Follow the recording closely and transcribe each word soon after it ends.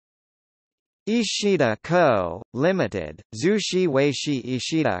Ishida Co., Limited, Zushi Weishi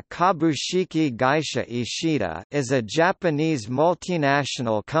Ishida Kabushiki Gaisha Ishida is a Japanese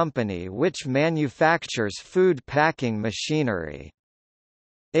multinational company which manufactures food packing machinery.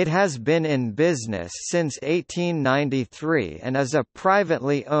 It has been in business since 1893 and is a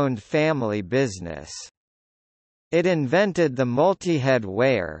privately owned family business. It invented the multi-head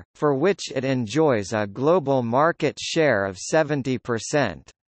weigher, for which it enjoys a global market share of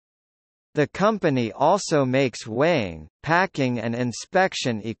 70%. The company also makes weighing, packing and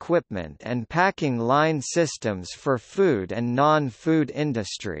inspection equipment and packing line systems for food and non-food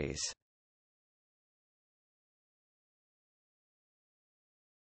industries.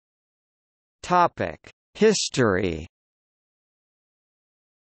 History.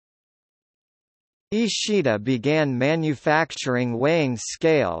 Ishida began manufacturing weighing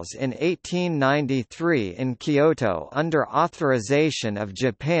scales in 1893 in Kyoto under authorization of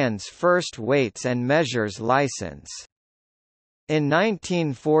Japan's first weights and measures license. In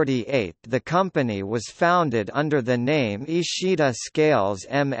 1948 the company was founded under the name Ishida Scales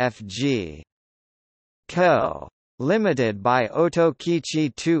Mfg. Co. Limited by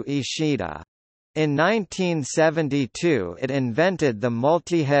Otokichi II Ishida. In 1972 it invented the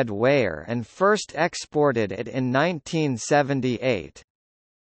multi-head weigher and first exported it in 1978.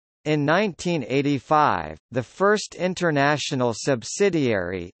 In 1985, the first international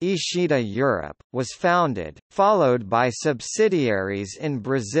subsidiary, Ishida Europe, was founded, followed by subsidiaries in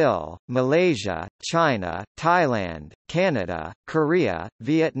Brazil, Malaysia, China, Thailand, Canada, Korea,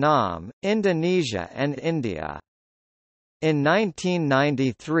 Vietnam, Indonesia and India. In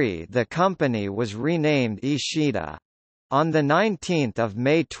 1993 the company was renamed Ishida. On 19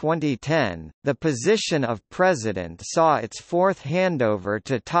 May 2010, the position of president saw its fourth handover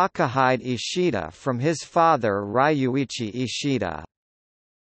to Takahide Ishida from his father Ryuichi Ishida.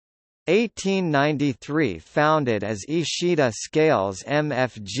 1893 founded as Ishida Scales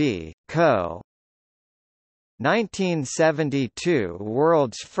Mfg. Co. 1972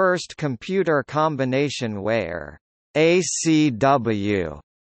 world's first computer combination weigher. ACW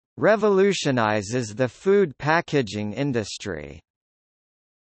revolutionizes the food packaging industry.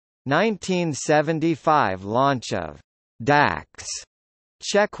 1975 launch of DAX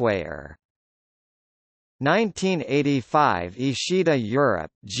checkweigher. 1985 Ishida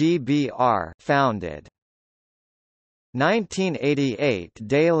Europe GBR founded. 1988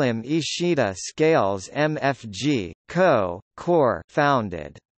 Dalim Ishida Scales Mfg. Co. Core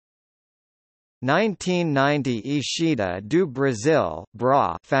founded. 1990 Ishida do Brasil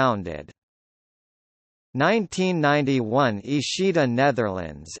BRA founded. 1991 Ishida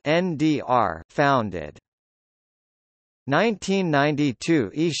Netherlands NDR founded.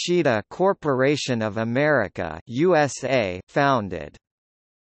 1992 Ishida Corporation of America USA founded.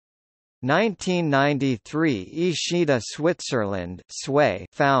 1993 Ishida Switzerland SWE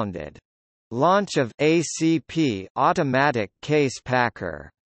founded. Launch of ACP automatic case packer.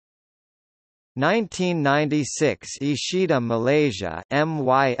 1996 Ishida Malaysia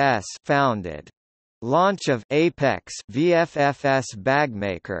MYS founded. Launch of Apex VFFS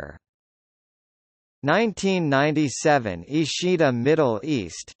bagmaker. 1997 Ishida Middle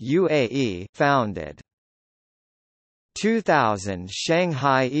East UAE founded. 2000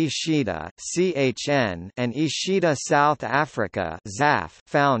 Shanghai Ishida CHN and Ishida South Africa ZAF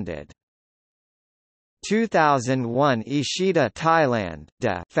founded. 2001 Ishida Thailand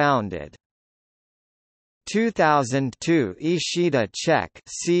DE founded. 2002 Ishida Czech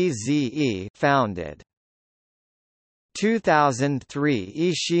CZE founded. 2003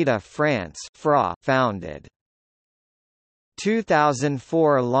 Ishida France FRA founded.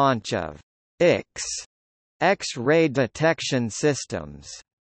 2004 launch of X-ray detection systems.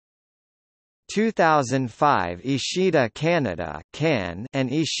 2005 Ishida Canada CAN and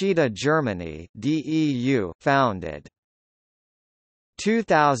Ishida Germany DEU founded.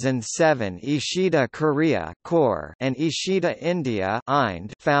 2007 Ishida Korea Core and Ishida India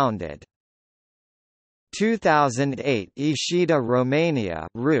IND founded. 2008 Ishida Romania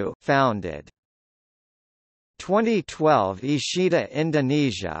RU founded. 2012 Ishida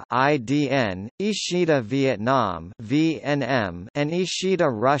Indonesia IDN, Ishida Vietnam VNM and Ishida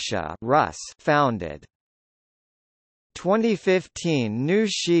Russia RUS founded. 2015 New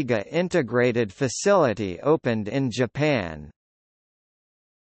Shiga integrated facility opened in Japan.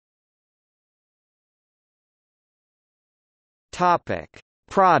 Topic: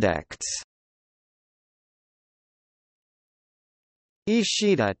 Products.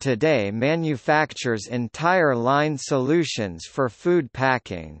 Ishida today manufactures entire line solutions for food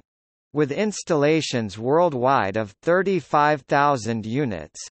packing. With installations worldwide of 35,000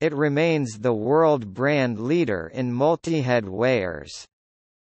 units, it remains the world brand leader in multi-head weighers.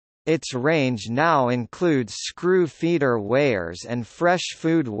 Its range now includes screw feeder weighers and fresh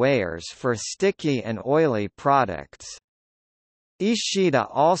food weighers for sticky and oily products. Ishida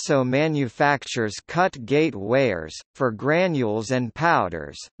also manufactures cut-gate weighers, for granules and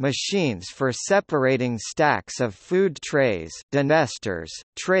powders, machines for separating stacks of food trays, denesters,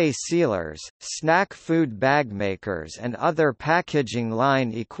 tray sealers, snack food bag makers and other packaging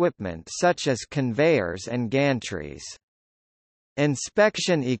line equipment such as conveyors and gantries.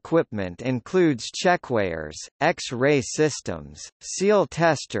 Inspection equipment includes checkweighers, X-ray systems, seal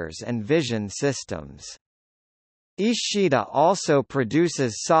testers and vision systems. Ishida also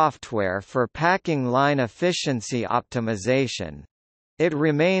produces software for packing line efficiency optimization. It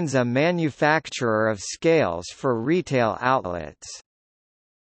remains a manufacturer of scales for retail outlets.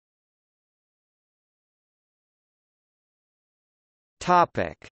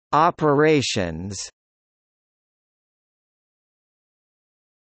 Topic: Operations.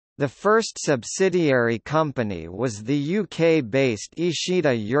 The first subsidiary company was the UK-based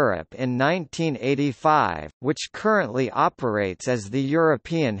Ishida Europe in 1985, which currently operates as the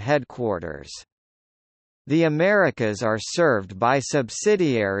European headquarters. The Americas are served by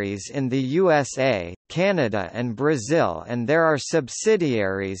subsidiaries in the USA, Canada and Brazil, and there are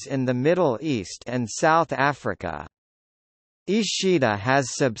subsidiaries in the Middle East and South Africa. Ishida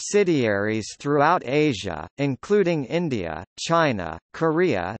has subsidiaries throughout Asia, including India, China,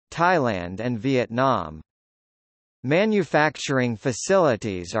 Korea, Thailand and Vietnam. Manufacturing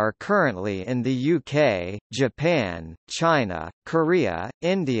facilities are currently in the UK, Japan, China, Korea,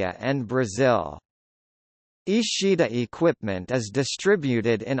 India and Brazil. Ishida equipment is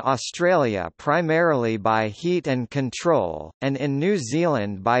distributed in Australia primarily by Heat and Control, and in New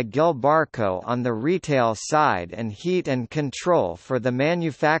Zealand by Gilbarco on the retail side and Heat and Control for the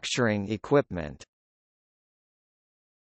manufacturing equipment.